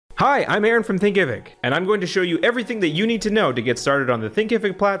Hi, I'm Aaron from Thinkific, and I'm going to show you everything that you need to know to get started on the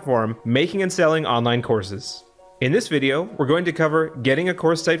Thinkific platform, making and selling online courses. In this video, we're going to cover getting a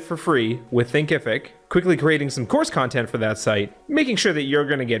course site for free with Thinkific, quickly creating some course content for that site, making sure that you're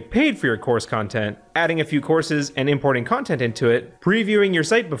going to get paid for your course content, adding a few courses and importing content into it, previewing your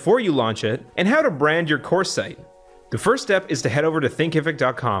site before you launch it, and how to brand your course site. The first step is to head over to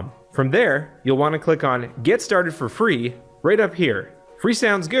thinkific.com. From there, you'll want to click on Get Started for Free right up here. Free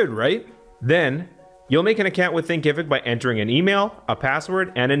sounds good, right? Then, you'll make an account with Thinkific by entering an email, a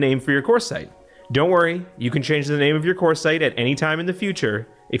password, and a name for your course site. Don't worry, you can change the name of your course site at any time in the future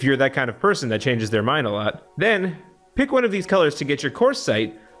if you're that kind of person that changes their mind a lot. Then, pick one of these colors to get your course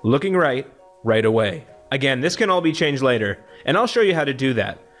site looking right away. Again, this can all be changed later, and I'll show you how to do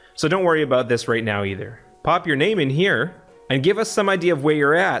that, so don't worry about this right now either. Pop your name in here, and give us some idea of where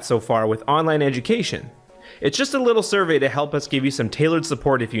you're at so far with online education. It's just a little survey to help us give you some tailored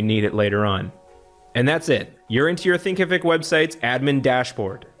support if you need it later on. And that's it. You're into your Thinkific website's admin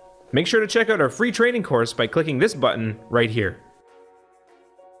dashboard. Make sure to check out our free training course by clicking this button right here.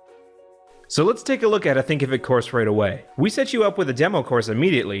 So let's take a look at a Thinkific course right away. We set you up with a demo course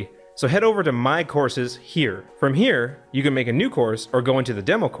immediately, so head over to My Courses here. From here, you can make a new course or go into the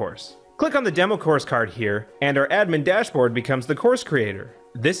demo course. Click on the demo course card here, and our admin dashboard becomes the course creator.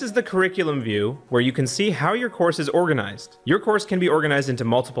 This is the curriculum view where you can see how your course is organized. Your course can be organized into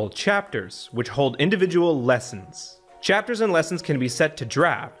multiple chapters, which hold individual lessons. Chapters and lessons can be set to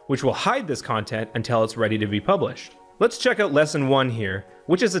draft, which will hide this content until it's ready to be published. Let's check out lesson 1 here,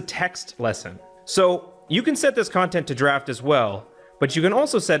 which is a text lesson. So you can set this content to draft as well, but you can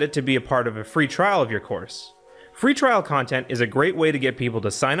also set it to be a part of a free trial of your course. Free trial content is a great way to get people to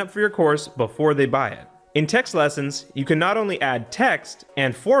sign up for your course before they buy it. In text lessons, you can not only add text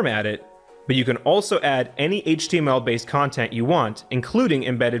and format it, but you can also add any HTML-based content you want, including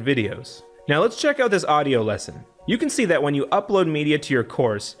embedded videos. Now let's check out this audio lesson. You can see that when you upload media to your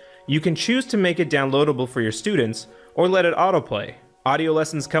course, you can choose to make it downloadable for your students or let it autoplay. Audio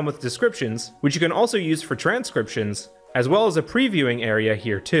lessons come with descriptions, which you can also use for transcriptions, as well as a previewing area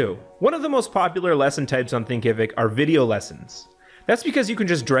here too. One of the most popular lesson types on Thinkific are video lessons. That's because you can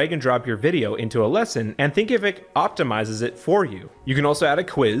just drag and drop your video into a lesson and Thinkific optimizes it for you. You can also add a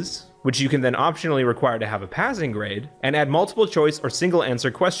quiz, which you can then optionally require to have a passing grade, and add multiple choice or single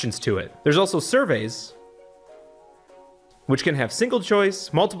answer questions to it. There's also surveys, which can have single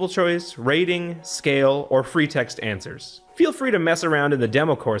choice, multiple choice, rating, scale, or free text answers. Feel free to mess around in the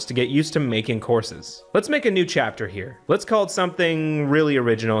demo course to get used to making courses. Let's make a new chapter here. Let's call it something really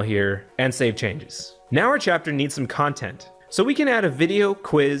original here and save changes. Now our chapter needs some content. So we can add a video,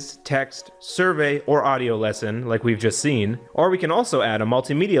 quiz, text, survey, or audio lesson like we've just seen, or we can also add a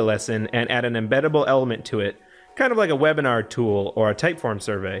multimedia lesson and add an embeddable element to it, kind of like a webinar tool or a typeform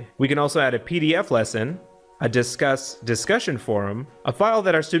survey. We can also add a PDF lesson, a discussion forum, a file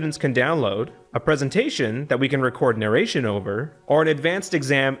that our students can download, a presentation that we can record narration over, or an advanced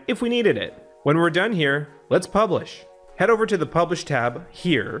exam if we needed it. When we're done here, let's publish. Head over to the Publish tab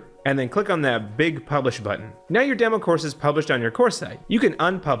here, and then click on that big Publish button. Now your demo course is published on your course site. You can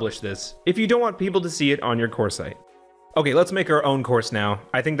unpublish this if you don't want people to see it on your course site. Okay, let's make our own course now.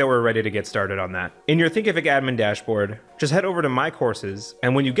 I think that we're ready to get started on that. In your Thinkific admin dashboard, just head over to My Courses,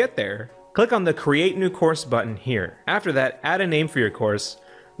 and when you get there, click on the Create New Course button here. After that, add a name for your course.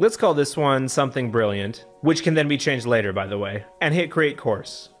 Let's call this one Something Brilliant, which can then be changed later, by the way, and hit Create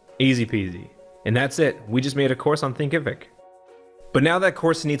Course. Easy peasy. And that's it, we just made a course on Thinkific. But now that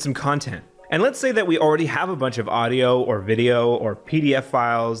course needs some content. And let's say that we already have a bunch of audio or video or PDF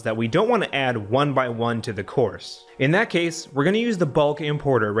files that we don't want to add one by one to the course. In that case, we're going to use the bulk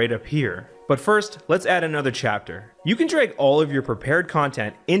importer right up here. But first, let's add another chapter. You can drag all of your prepared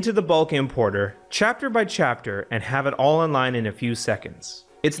content into the bulk importer, chapter by chapter, and have it all online in a few seconds.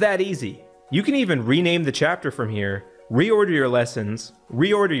 It's that easy. You can even rename the chapter from here, reorder your lessons,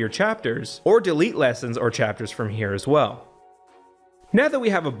 reorder your chapters, or delete lessons or chapters from here as well. Now that we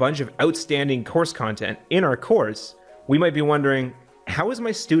have a bunch of outstanding course content in our course, we might be wondering, how is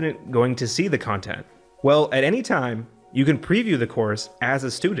my student going to see the content? Well, at any time, you can preview the course as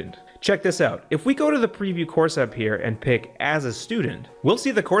a student. Check this out. If we go to the preview course up here and pick as a student, we'll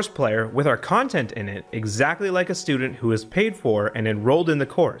see the course player with our content in it exactly like a student who is paid for and enrolled in the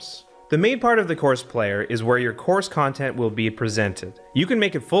course. The main part of the course player is where your course content will be presented. You can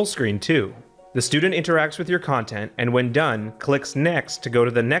make it full screen too. The student interacts with your content and when done, clicks next to go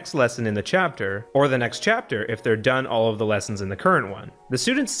to the next lesson in the chapter, or the next chapter if they're done all of the lessons in the current one. The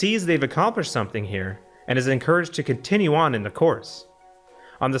student sees they've accomplished something here and is encouraged to continue on in the course.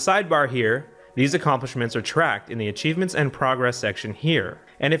 On the sidebar here, These accomplishments are tracked in the Achievements and Progress section here.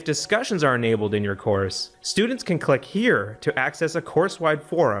 And if discussions are enabled in your course, students can click here to access a course-wide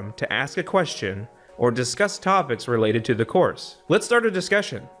forum to ask a question or discuss topics related to the course. Let's start a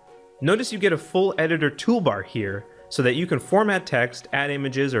discussion. Notice you get a full editor toolbar here so that you can format text, add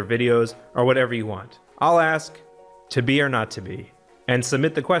images or videos, or whatever you want. I'll ask, to be or not to be, and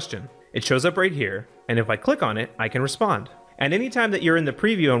submit the question. It shows up right here, and if I click on it, I can respond. And anytime that you're in the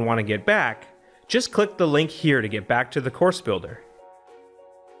preview and want to get back, just click the link here to get back to the course builder.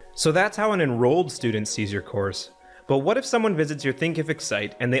 So that's how an enrolled student sees your course. But what if someone visits your Thinkific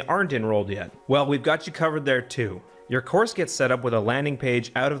site and they aren't enrolled yet? Well, we've got you covered there too. Your course gets set up with a landing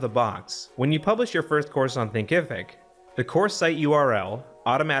page out of the box. When you publish your first course on Thinkific, the course site URL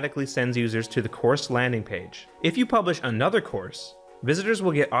automatically sends users to the course landing page. If you publish another course, visitors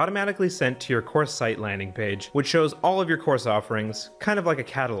will get automatically sent to your course site landing page, which shows all of your course offerings, kind of like a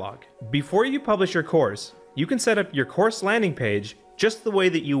catalog. Before you publish your course, you can set up your course landing page just the way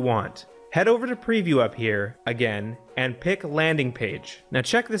that you want. Head over to Preview up here, again, and pick Landing Page. Now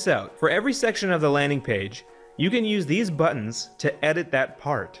check this out. For every section of the landing page, you can use these buttons to edit that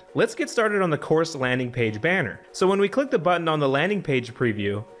part. Let's get started on the course landing page banner. So when we click the button on the landing page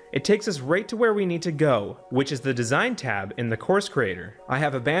preview, it takes us right to where we need to go, which is the Design tab in the Course Creator. I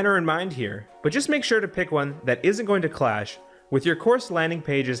have a banner in mind here, but just make sure to pick one that isn't going to clash with your course landing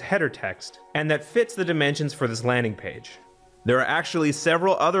page's header text, and that fits the dimensions for this landing page. There are actually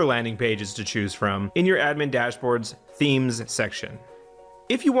several other landing pages to choose from in your admin dashboard's Themes section.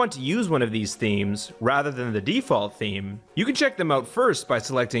 If you want to use one of these themes rather than the default theme, you can check them out first by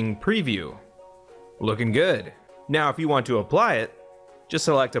selecting Preview. Looking good. Now if you want to apply it, just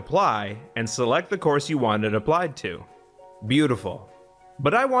select Apply and select the course you want it applied to. Beautiful.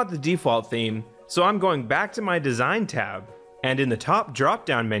 But I want the default theme, so I'm going back to my Design tab, and in the top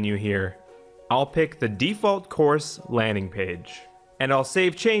drop-down menu here, I'll pick the default course landing page, and I'll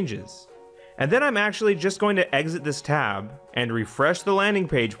save changes. And then I'm actually just going to exit this tab and refresh the landing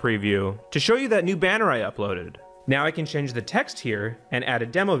page preview to show you that new banner I uploaded. Now I can change the text here and add a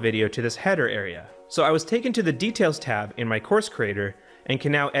demo video to this header area. So I was taken to the Details tab in my course creator and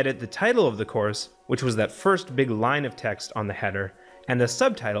can now edit the title of the course, which was that first big line of text on the header, and the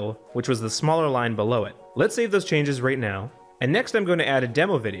subtitle, which was the smaller line below it. Let's save those changes right now. And next I'm going to add a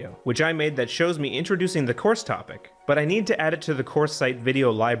demo video, which I made that shows me introducing the course topic, but I need to add it to the course site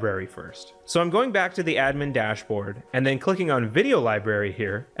video library first. So I'm going back to the admin dashboard, and then clicking on Video Library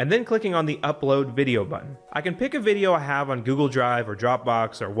here, and then clicking on the Upload Video button. I can pick a video I have on Google Drive or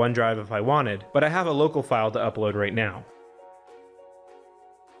Dropbox or OneDrive if I wanted, but I have a local file to upload right now.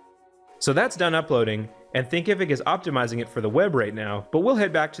 So that's done uploading, and Thinkific is optimizing it for the web right now, but we'll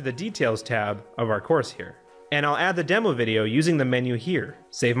head back to the Details tab of our course here. And I'll add the demo video using the menu here,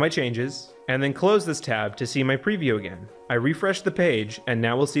 save my changes, and then close this tab to see my preview again. I refresh the page, and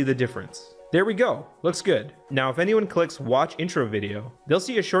now we'll see the difference. There we go, looks good. Now if anyone clicks Watch Intro Video, they'll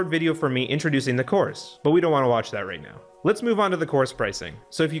see a short video from me introducing the course, but we don't want to watch that right now. Let's move on to the course pricing.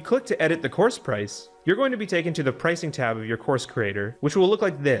 So if you click to edit the course price, you're going to be taken to the Pricing tab of your course creator, which will look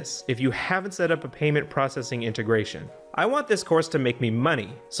like this if you haven't set up a payment processing integration. I want this course to make me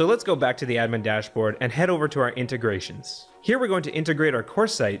money, so let's go back to the admin dashboard and head over to our integrations. Here we're going to integrate our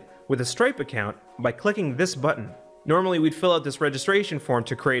course site with a Stripe account by clicking this button. Normally we'd fill out this registration form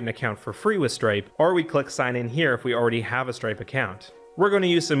to create an account for free with Stripe, or we click sign in here if we already have a Stripe account. We're going to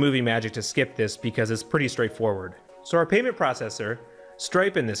use some movie magic to skip this because it's pretty straightforward. So our payment processor,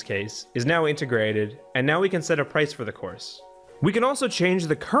 Stripe in this case, is now integrated, and now we can set a price for the course. We can also change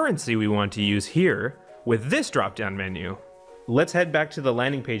the currency we want to use here with this drop-down menu. Let's head back to the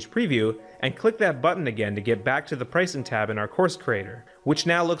landing page preview and click that button again to get back to the Pricing tab in our course creator, which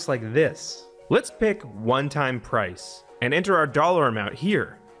now looks like this. Let's pick one-time price and enter our dollar amount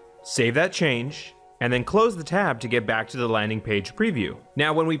here. Save that change, and then close the tab to get back to the landing page preview.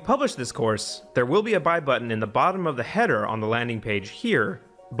 Now when we publish this course, there will be a buy button in the bottom of the header on the landing page here,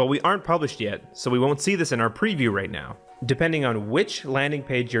 but we aren't published yet, so we won't see this in our preview right now. Depending on which landing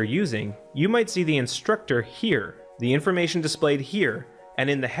page you're using, you might see the instructor here, the information displayed here, and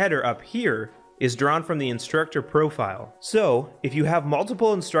in the header up here is drawn from the instructor profile. So, if you have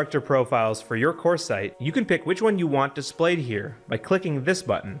multiple instructor profiles for your course site, you can pick which one you want displayed here by clicking this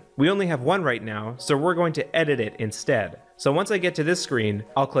button. We only have one right now, so we're going to edit it instead. So once I get to this screen,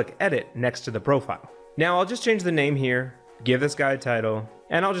 I'll click Edit next to the profile. Now I'll just change the name here, give this guy a title,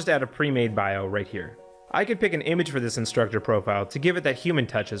 and I'll just add a pre-made bio right here. I could pick an image for this instructor profile to give it that human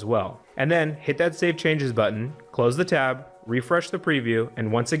touch as well. And then hit that Save Changes button, close the tab, refresh the preview,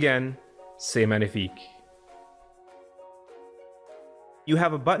 and once again, c'est magnifique. you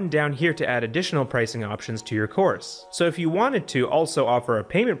have a button down here to add additional pricing options to your course. So if you wanted to also offer a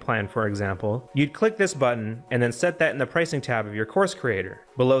payment plan, for example, you'd click this button and then set that in the pricing tab of your course creator.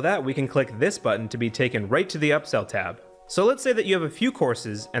 Below that, we can click this button to be taken right to the Upsell tab. So let's say that you have a few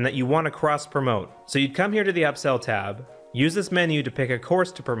courses and that you want to cross-promote. So you'd come here to the Upsell tab, use this menu to pick a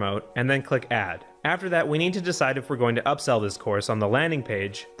course to promote, and then click Add. After that, we need to decide if we're going to upsell this course on the landing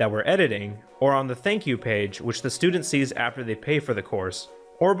page that we're editing, or on the thank you page which the student sees after they pay for the course,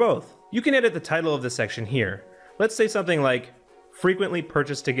 or both. You can edit the title of the section here. Let's say something like, Frequently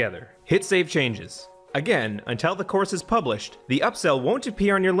Purchased Together. Hit Save Changes. Again, until the course is published, the upsell won't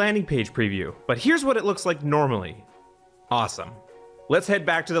appear on your landing page preview, but here's what it looks like normally. Awesome. Let's head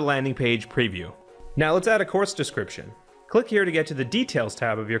back to the landing page preview. Now let's add a course description. Click here to get to the Details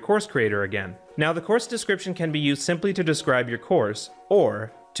tab of your course creator again. Now the course description can be used simply to describe your course,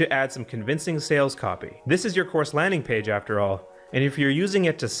 or to add some convincing sales copy. This is your course landing page after all, and if you're using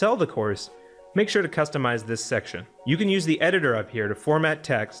it to sell the course, make sure to customize this section. You can use the editor up here to format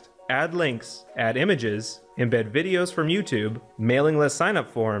text, add links, add images, embed videos from YouTube, mailing list sign-up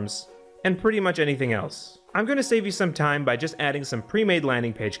forms, and pretty much anything else. I'm going to save you some time by just adding some pre-made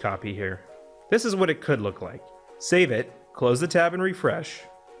landing page copy here. This is what it could look like. Save it, close the tab and refresh.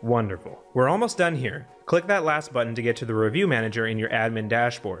 Wonderful. We're almost done here. Click that last button to get to the review manager in your admin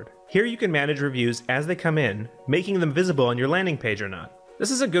dashboard. Here you can manage reviews as they come in, making them visible on your landing page or not.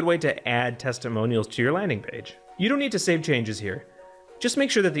 This is a good way to add testimonials to your landing page. You don't need to save changes here. Just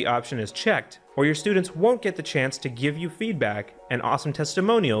make sure that the option is checked, or your students won't get the chance to give you feedback and awesome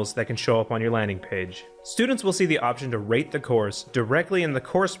testimonials that can show up on your landing page. Students will see the option to rate the course directly in the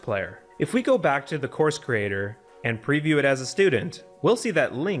course player. If we go back to the course creator and preview it as a student, we'll see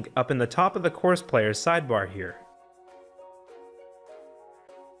that link up in the top of the course player's sidebar here.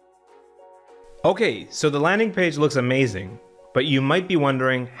 Okay, so the landing page looks amazing, but you might be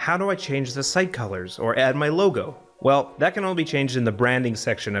wondering, how do I change the site colors or add my logo? Well, that can only be changed in the branding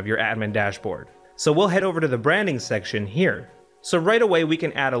section of your admin dashboard. So we'll head over to the branding section here. So right away we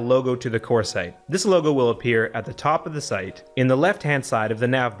can add a logo to the course site. This logo will appear at the top of the site in the left-hand side of the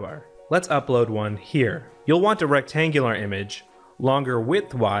navbar. Let's upload one here. You'll want a rectangular image, longer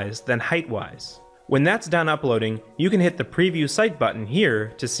width-wise than height-wise. When that's done uploading, you can hit the Preview Site button here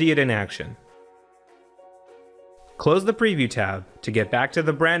to see it in action. Close the Preview tab to get back to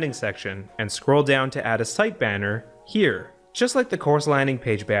the branding section and scroll down to add a site banner here. Just like the course landing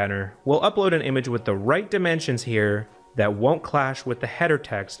page banner, we'll upload an image with the right dimensions here that won't clash with the header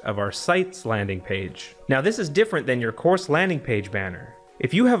text of our site's landing page. Now this is different than your course landing page banner.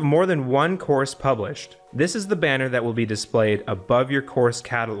 If you have more than one course published, this is the banner that will be displayed above your course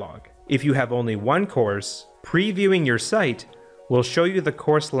catalog. If you have only one course, previewing your site will show you the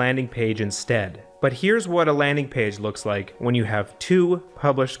course landing page instead. But here's what a landing page looks like when you have two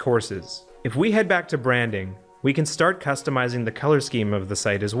published courses. If we head back to branding, we can start customizing the color scheme of the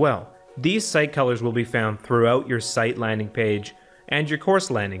site as well. These site colors will be found throughout your site landing page and your course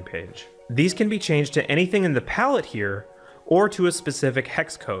landing page. These can be changed to anything in the palette here or to a specific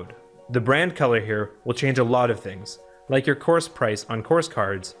hex code. The brand color here will change a lot of things, like your course price on course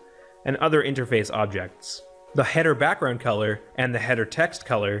cards and other interface objects. The header background color and the header text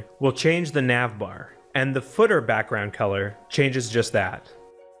color will change the navbar, and the footer background color changes just that.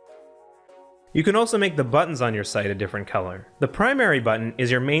 You can also make the buttons on your site a different color. The primary button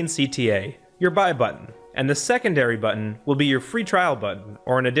is your main CTA, your buy button, and the secondary button will be your free trial button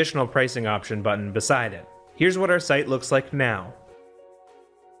or an additional pricing option button beside it. Here's what our site looks like now.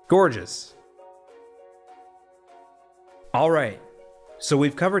 Gorgeous. Alright, so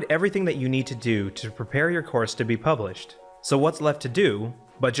we've covered everything that you need to do to prepare your course to be published. So what's left to do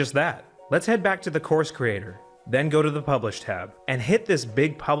but just that? Let's head back to the course creator, then go to the Publish tab, and hit this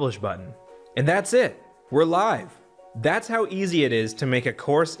big Publish button. And that's it! We're live! That's how easy it is to make a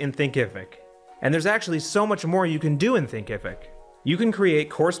course in Thinkific. And there's actually so much more you can do in Thinkific. You can create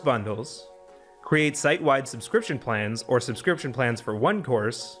course bundles, create site-wide subscription plans or subscription plans for one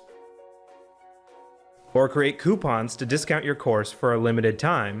course, or create coupons to discount your course for a limited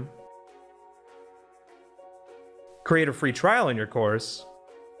time, create a free trial in your course,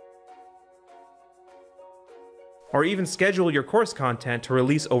 or even schedule your course content to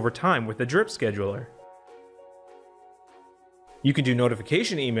release over time with the drip scheduler. You can do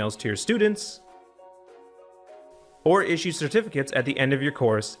notification emails to your students, or issue certificates at the end of your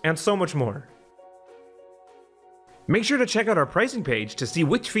course, and so much more. Make sure to check out our pricing page to see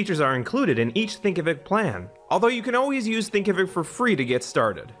which features are included in each Thinkific plan, although you can always use Thinkific for free to get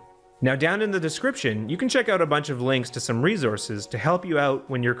started. Now down in the description, you can check out a bunch of links to some resources to help you out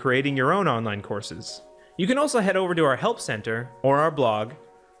when you're creating your own online courses. You can also head over to our Help Center or our blog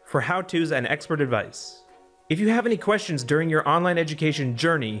for how-tos and expert advice. If you have any questions during your online education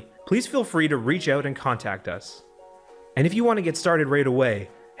journey, please feel free to reach out and contact us. And if you want to get started right away,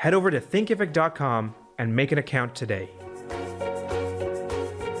 head over to Thinkific.com and make an account today.